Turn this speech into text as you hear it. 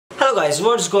Hello guys,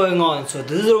 what's going on? So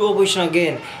this is Robokishan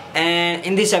again, and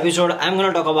in this episode I'm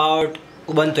gonna talk about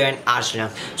Ubuntu and Arch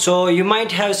Linux. So you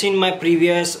might have seen my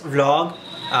previous vlog,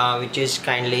 which is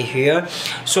kindly here.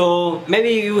 So maybe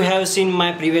you have seen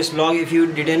my previous vlog. If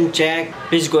you didn't check,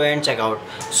 please go ahead and check out.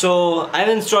 So I've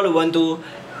installed Ubuntu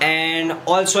and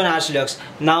also an Arch Linux.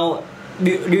 Now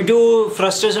due to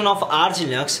frustration of Arch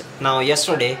Linux, now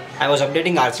yesterday I was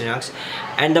updating Arch Linux,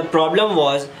 and the problem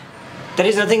was there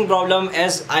is nothing problem,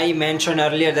 as I mentioned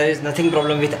earlier, there is nothing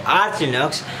problem with Arch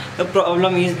Linux. The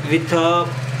problem is with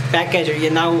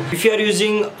package. Now if you are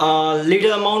using a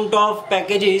little amount of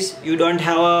packages, you don't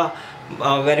have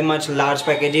a very much large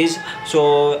packages,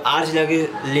 so Arch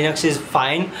Linux is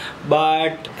fine.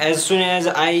 But as soon as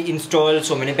I install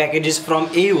so many packages from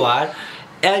AUR,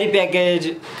 every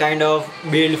package kind of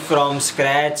built from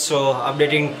scratch, so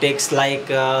updating takes like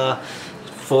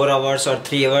 4 hours or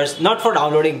 3 hours, not for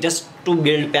downloading, just to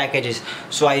build packages.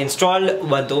 So I installed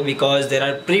Ubuntu because there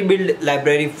are pre-built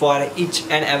library for each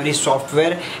and every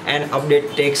software, and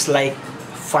update takes like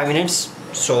 5 minutes.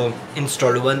 So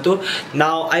installed Ubuntu.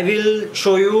 Now I will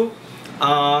show you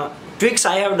tweaks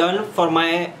I have done for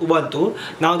my Ubuntu.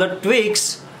 Now the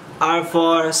tweaks are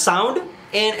for sound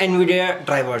and nvidia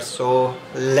drivers, so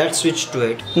let's switch to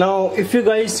it. Now if you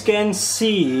guys can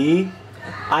see,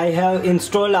 I have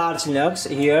installed Arch Linux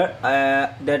here,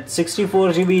 that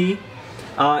 64 GB.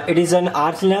 It is an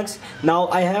Arch Linux. Now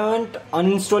I haven't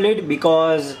uninstalled it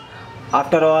because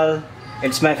after all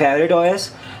it's my favorite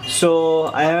OS, so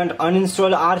I haven't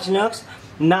uninstalled Arch Linux.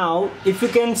 Now if you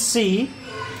can see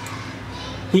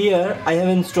here, I have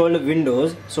installed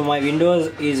Windows, so my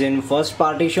Windows is in first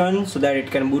partition so that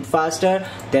it can boot faster,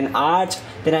 then Arch,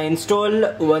 then I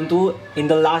installed Ubuntu in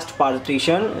the last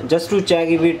partition just to check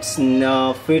if it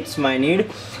fits my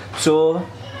need. So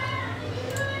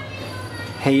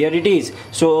here it is.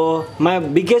 So my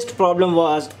biggest problem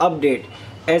was update.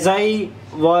 As I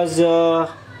was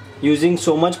using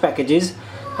so much packages,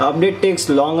 update takes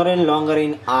longer and longer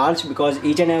in Arch because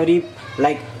each and every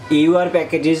like AUR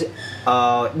packages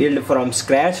built from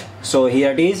scratch. So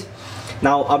here it is.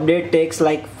 Now update takes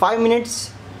like 5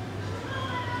 minutes.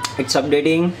 It's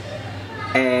updating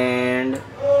and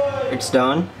it's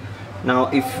done. Now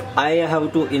if I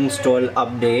have to install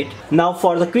update, now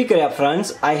for the quick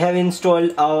reference, I have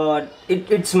installed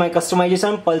it's my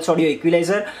customization pulseaudio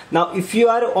equalizer. Now if you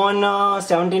are on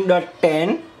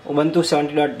 17.10 Ubuntu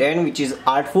 17.10, which is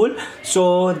artful,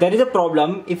 so there is a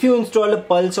problem. If you install a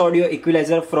pulseaudio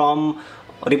equalizer from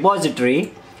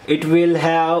repository, it will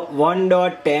have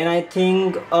 1.10 I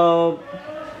think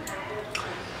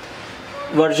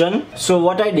version. So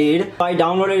what I did, I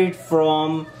downloaded it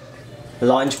from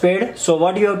Launchpad. So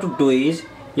what you have to do is,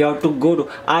 you have to go to,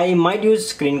 I might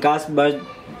use screencast, but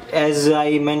as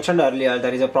I mentioned earlier,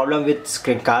 there is a problem with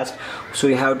screencast, so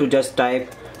you have to just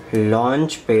type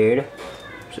Launchpad,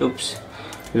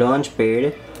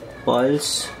 Launchpad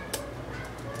pulse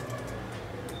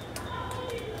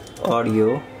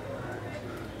audio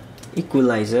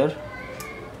equalizer,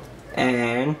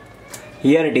 and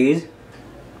here it is.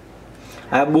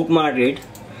 I have bookmarked it.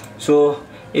 So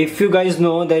if you guys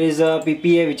know, there is a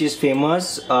PPA which is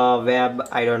famous, web,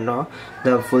 I don't know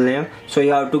the full name, so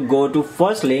you have to go to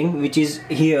first link, which is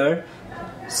here,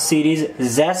 series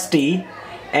zesty,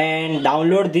 and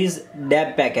download this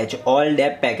deb package, all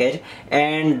deb package,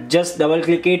 and just double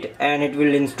click it and it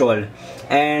will install.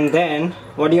 And then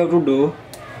what you have to do,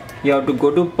 you have to go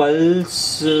to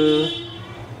pulse,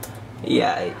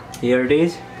 yeah, here it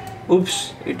is.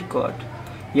 Oops, it got,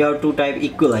 you have to type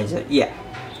equalizer, yeah.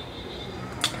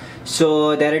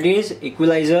 So there it is,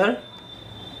 equalizer.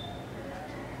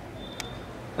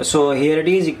 So here it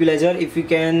is, equalizer. If you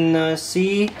can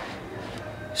see,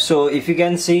 so if you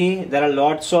can see, there are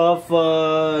lots of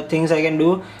things I can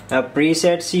do.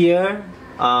 Presets here,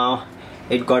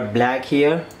 it got black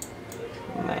here,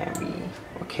 maybe,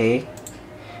 okay.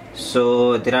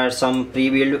 So there are some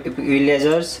pre-built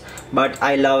equalizers, but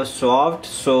I love soft,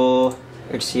 so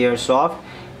it's here soft.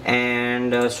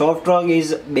 And soft rock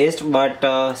is best,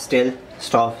 but still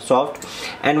soft.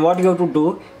 And what you have to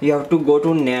do, you have to go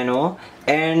to nano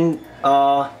and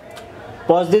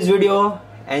pause this video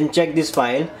and check this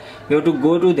file. You have to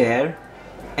go to there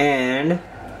and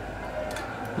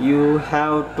you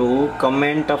have to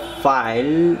comment a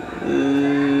file.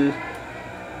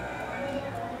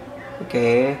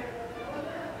 Okay,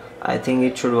 I think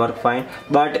it should work fine,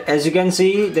 but as you can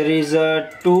see, there is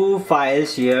 2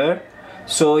 files here.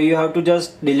 So you have to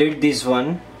just delete this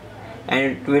one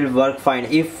and it will work fine.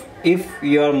 If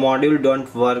your module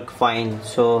don't work fine,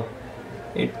 so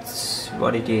it's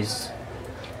what it is.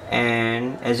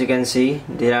 and as you can see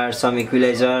there are some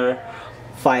equalizer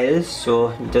files,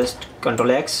 so just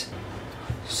Ctrl X.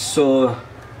 So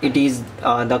it is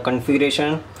the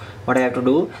configuration what I have to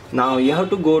do. Now you have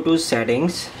to go to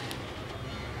settings,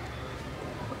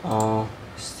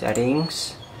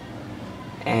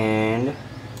 and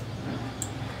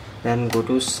then go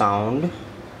to sound,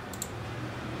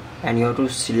 and you have to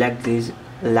select this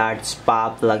large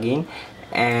spa plugin,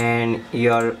 and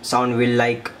your sound will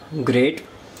like great.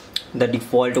 The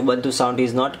default Ubuntu sound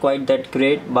is not quite that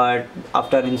great, but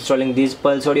after installing this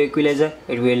pulseaudio equalizer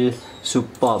it will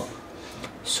superb.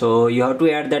 So you have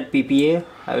to add that PPA.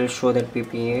 I will show that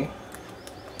PPA.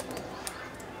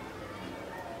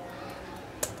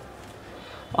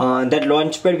 That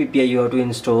launchpad PPA you have to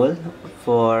install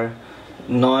for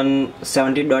non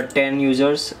 17.10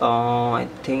 users. I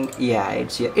think, yeah,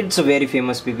 it's a very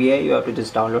famous PPA. You have to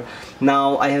just download.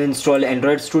 Now I have installed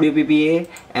Android Studio PPA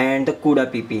and the CUDA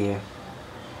PPA.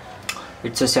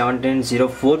 It's a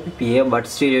 1704 PPA, but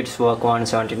still it's work on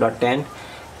 17.10,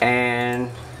 and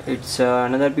it's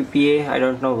another PPA. I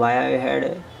don't know why I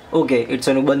had. Okay, it's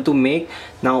an Ubuntu Make.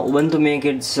 Now Ubuntu Make,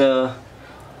 it's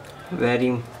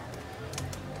very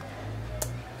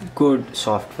good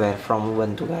software from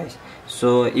Ubuntu, guys.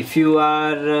 So if you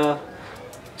are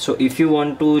if you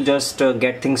want to just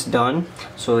get things done,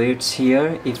 so it's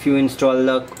here. If you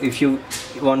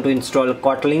want to install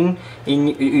Kotlin,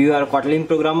 you are a Kotlin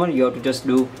programmer, you have to just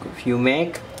do you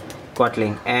make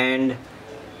Kotlin, and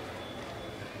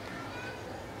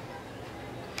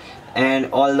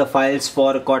all the files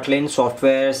for Kotlin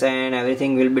softwares and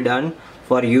everything will be done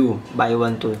for you by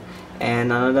Ubuntu.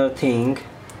 And another thing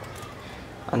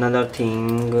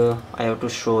I have to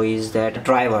show is that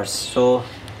drivers. So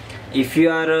if you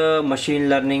are a machine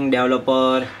learning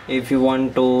developer, if you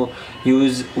want to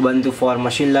use Ubuntu for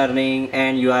machine learning,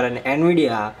 and you are an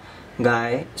NVIDIA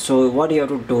guy, so what you have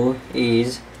to do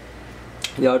is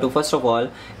you have to first of all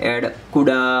add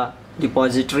CUDA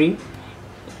repository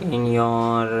in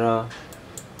your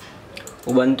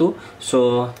Ubuntu.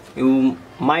 So you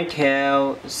might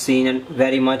have seen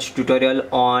very much tutorial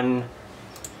on.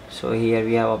 So here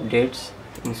we have updates,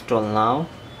 install now,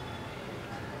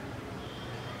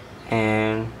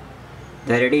 and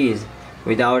there it is,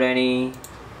 without any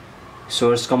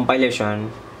source compilation.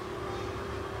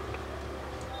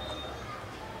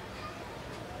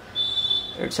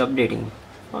 It's updating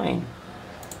fine.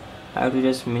 I have to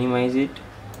just minimize it,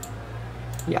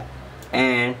 yeah,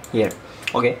 and here.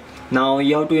 Okay, now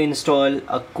you have to install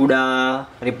a CUDA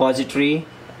repository,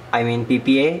 I mean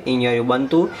PPA, in your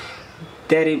Ubuntu.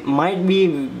 There might be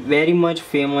very much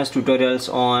famous tutorials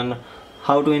on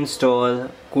how to install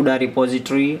CUDA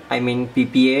repository, I mean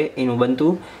PPA, in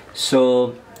Ubuntu.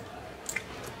 So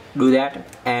do that.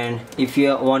 And if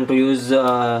you want to use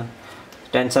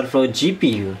TensorFlow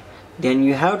GPU, then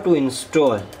you have to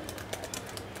install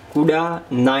CUDA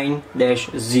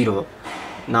 9-0.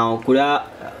 Now CUDA,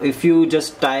 if you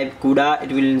just type CUDA,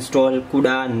 it will install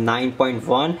CUDA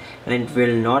 9.1, and it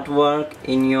will not work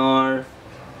in your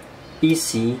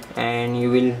PC, and you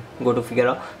will go to figure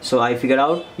out. So I figured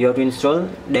out you have to install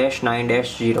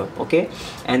 -9-0. okay,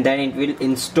 and then it will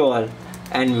install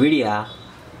nvidia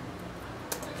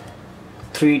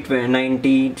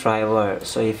 390 driver.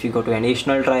 So if you go to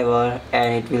additional driver,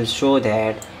 and it will show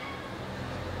that.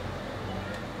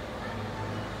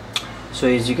 So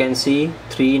as you can see,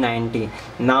 390.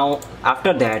 Now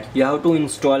after that you have to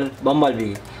install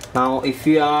Bumblebee. Now if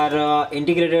you are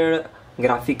integrated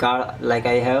graphic card, like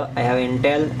I have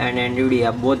Intel and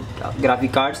nvidia both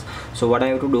graphic cards, so what I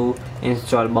have to do,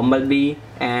 install Bumblebee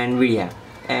and nvidia,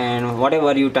 and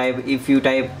whatever you type, if you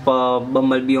type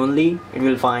Bumblebee only, it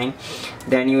will find.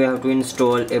 Then you have to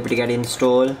install apt-get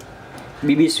install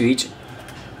bb switch.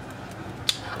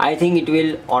 I think it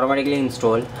will automatically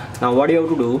install. Now what you have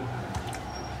to do,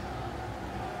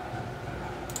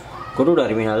 go to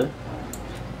terminal,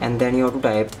 and then you have to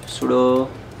type sudo,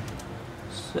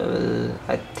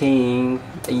 I think,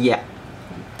 yeah,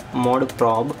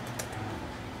 modprobe,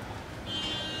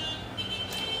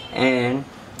 and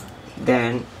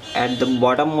then at the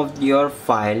bottom of your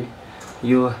file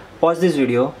you pause this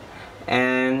video,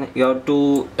 and you have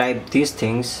to type these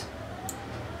things,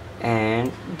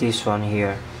 and this one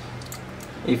here.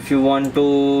 If you want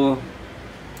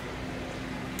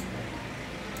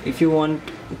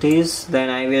this, then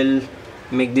I will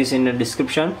make this in the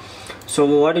description. So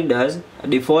what it does,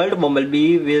 default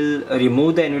Bumblebee will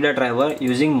remove the NVIDIA driver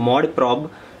using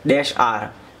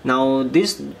modprobe-r. Now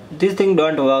this thing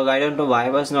don't work. I don't know why,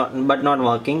 but not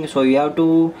working. So you have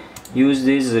to use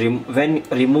this when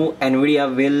remove NVIDIA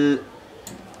will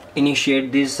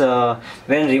initiate this,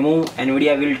 when remove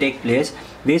nvidia will take place,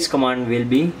 this command will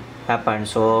be happen.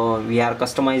 So we are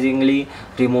customizingly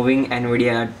removing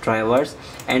nvidia drivers,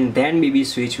 and then bb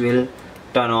switch will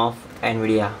turn off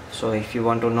nvidia. So if you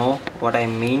want to know what I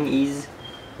mean is,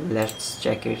 let's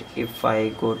check it. If I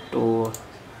go to,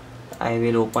 I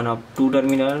will open up two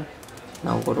terminal.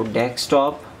 Now go to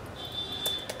desktop.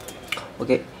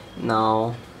 Okay,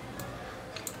 now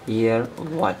here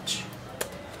watch.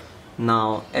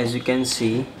 Now as you can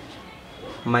see,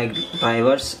 my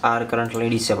drivers are currently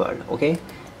disabled. Okay,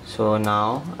 so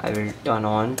now I will turn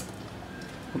on.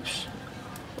 Oops.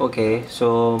 Okay,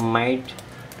 so might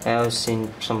have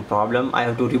seen some problem. I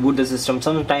have to reboot the system.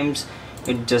 Sometimes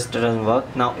it just doesn't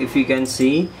work. Now if you can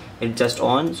see, it just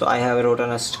on. So I have written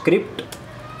a script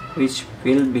which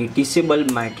will be disable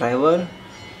my driver,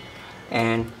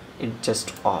 and it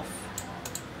just off,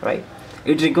 right?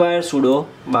 It requires sudo,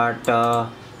 but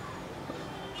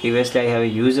previously I have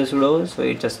used a sudo, so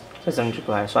it just doesn't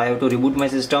require. So I have to reboot my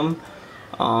system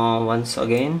once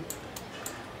again.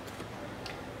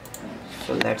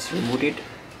 So let's reboot it.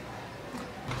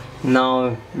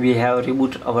 Now we have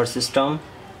reboot our system.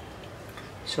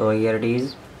 So here it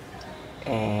is,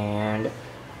 and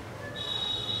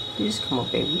please come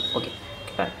up, baby. Okay,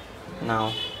 right.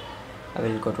 Now I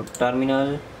will go to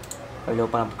terminal. I will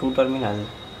open up two terminal,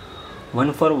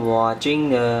 one for watching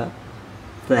the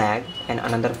flag and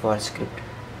another for script.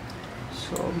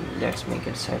 So let's make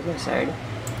it side by side,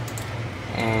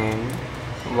 and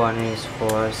one is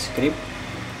for script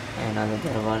and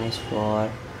another one is for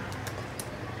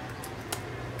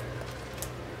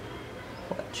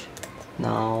watch.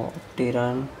 Now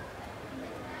run.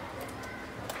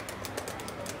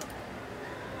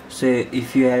 So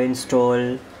if you have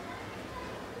installed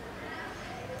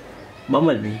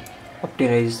bumblebee,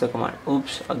 optimize the command.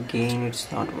 Oops, again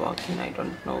it's not working. I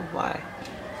don't know why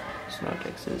it's not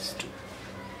exist.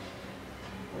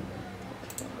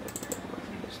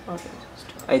 It's not exist.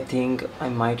 I think I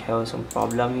might have some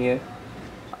problem here.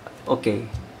 Okay,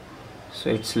 so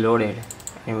it's loaded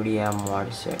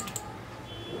nvidia-modeset,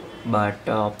 but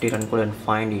OptiRun couldn't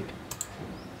find it.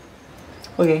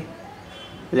 Okay,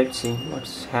 let's see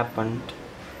what's happened.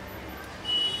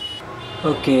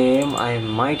 Okay, I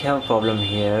might have a problem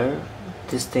here.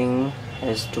 This thing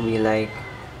has to be like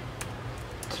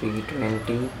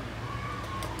 320,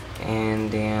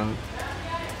 and then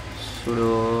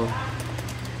sudo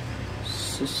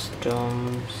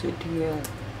systemctl,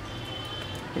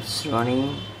 it's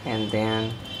running, and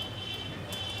then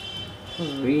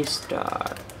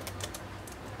restart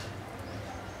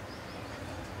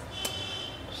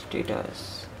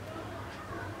status.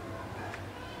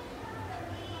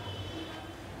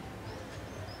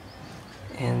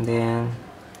 And then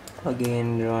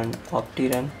again run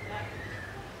OptiRun.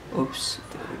 Oops,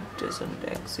 it doesn't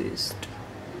exist.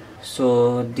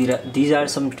 So these are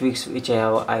some tweaks which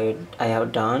I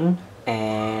have done,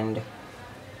 and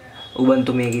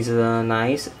Ubuntu make is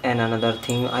nice. And another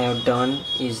thing I have done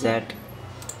is that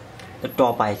the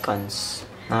top icons.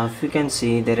 Now if you can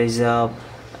see, there is a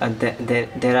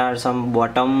there are some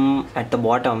at the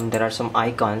bottom there are some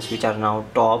icons which are now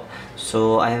top.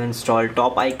 So I have installed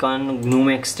top icon GNOME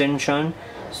extension.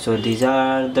 So these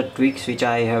are the tweaks which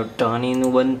I have done in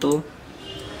Ubuntu.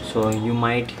 So you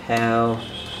might have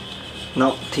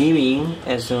now theming,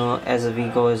 as we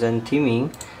go in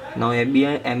theming. Now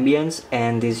ambience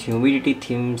and these humidity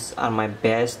themes are my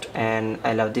best, and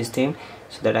I love this theme,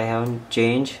 so that I haven't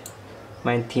changed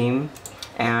my theme.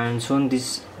 And soon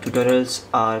these tutorials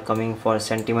are coming for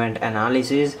sentiment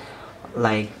analysis,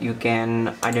 like you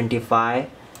can identify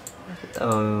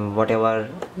whatever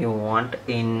you want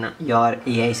in your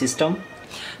AI system.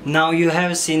 Now you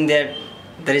have seen that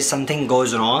there is something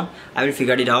goes wrong. I will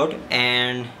figure it out,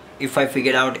 and if I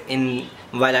figure out in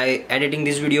while I editing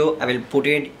this video, I will put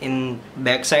it in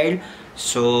backside.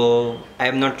 So I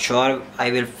am not sure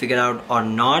I will figure out or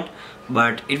not,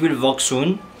 but it will work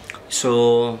soon.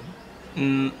 So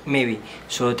maybe.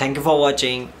 So thank you for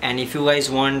watching, and if you guys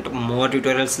want more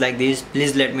tutorials like this,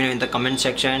 please let me know in the comment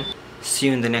section. See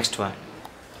you in the next one.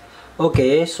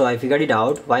 Okay, so I figured it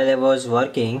out while I was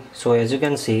working. So as you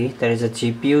can see, there is a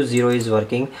GPU 0 is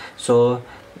working. So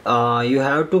you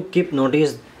have to keep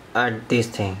notice at this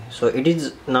thing. So it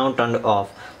is now turned off.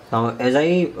 Now as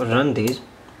I run this,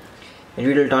 it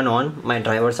will turn on. My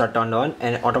drivers are turned on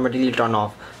and automatically turn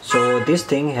off. So this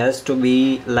thing has to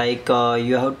be like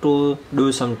you have to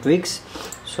do some tweaks.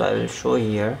 So I will show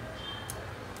here.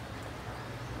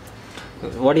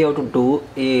 What you have to do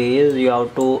is you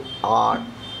have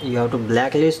to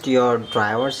blacklist your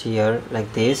drivers here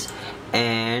like this,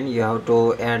 and you have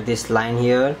to add this line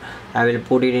here. I will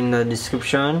put it in the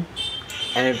description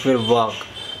and it will work.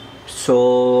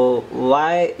 So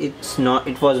why it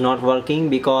was not working?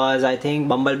 Because I think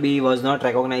Bumblebee was not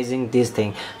recognizing this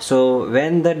thing. So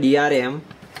when the DRM,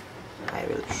 I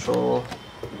will show.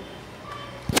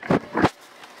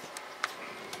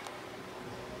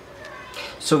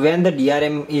 So when the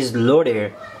DRM is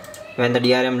loaded, when the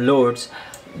DRM loads,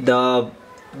 the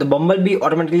Bumblebee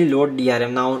automatically load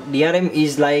DRM. Now DRM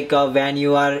is like when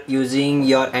you are using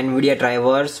your NVIDIA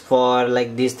drivers for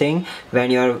like this thing,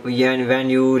 when you are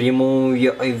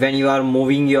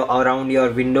moving your around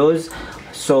your windows,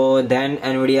 so then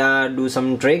NVIDIA do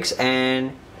some tricks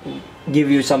and give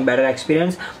you some better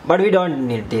experience. But we don't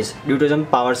need this due to some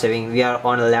power saving. We are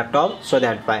on a laptop, so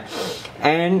that's why.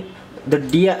 And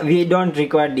we don't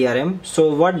require DRM.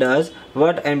 So what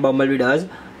Bumblebee does,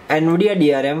 NVIDIA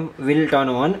DRM will turn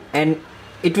on and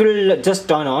it will just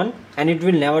turn on and it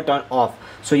will never turn off.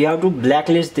 So you have to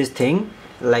blacklist this thing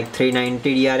like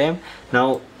 390 DRM.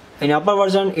 Now in upper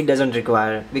version it doesn't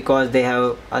require because they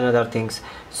have another things.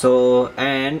 So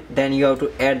and then you have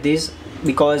to add this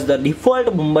because the default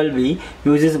Bumblebee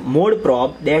uses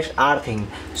modprobe.d thing.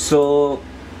 So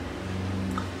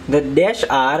the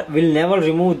 -r will never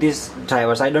remove these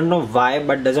drivers. I don't know why,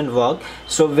 but doesn't work.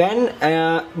 So when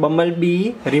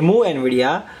Bumblebee remove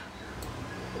NVIDIA,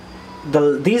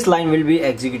 this line will be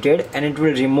executed and it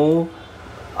will remove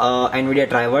NVIDIA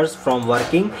drivers from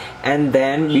working, and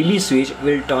then BB switch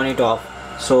will turn it off.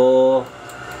 So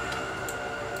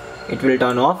it will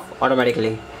turn off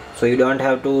automatically. So you don't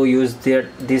have to use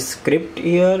this script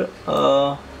here.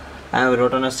 I have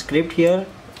written a script here,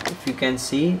 if you can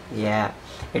see. Yeah,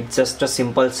 it's just a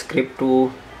simple script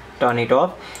to turn it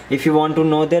off. If you want to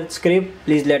know that script,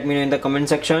 please let me know in the comment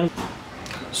section.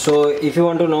 So if you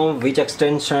want to know which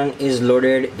extension is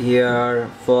loaded here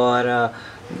for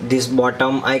this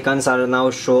bottom icons are now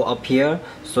show up here.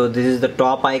 So this is the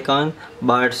top icon,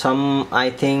 but I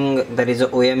think there is a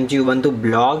OMG Ubuntu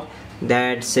blog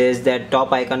that says that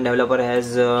top icon developer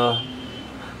has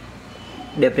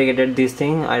deprecated this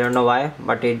thing. I don't know why,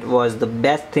 but it was the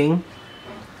best thing.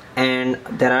 And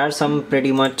there are some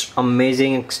pretty much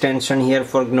amazing extension here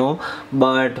for GNOME,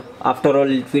 but after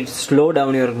all it will slow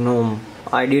down your GNOME.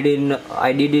 I did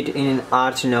it in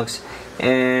Arch Linux,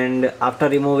 and after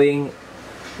removing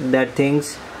that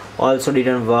things also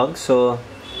didn't work, so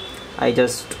I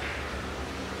just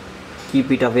keep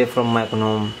it away from my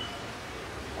GNOME.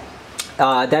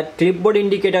 That clipboard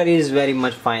indicator is very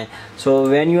much fine. So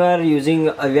when you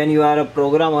are a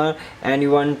programmer and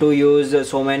you want to use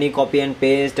so many copy and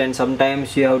paste, and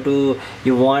sometimes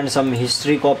you want some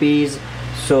history copies,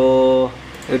 so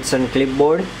it's on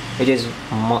clipboard, which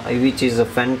is a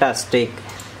fantastic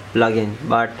plugin.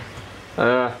 But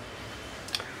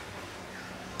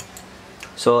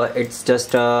so it's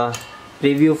just a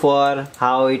preview for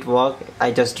how it works.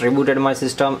 I just rebooted my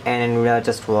system and NVIDIA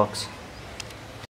just works.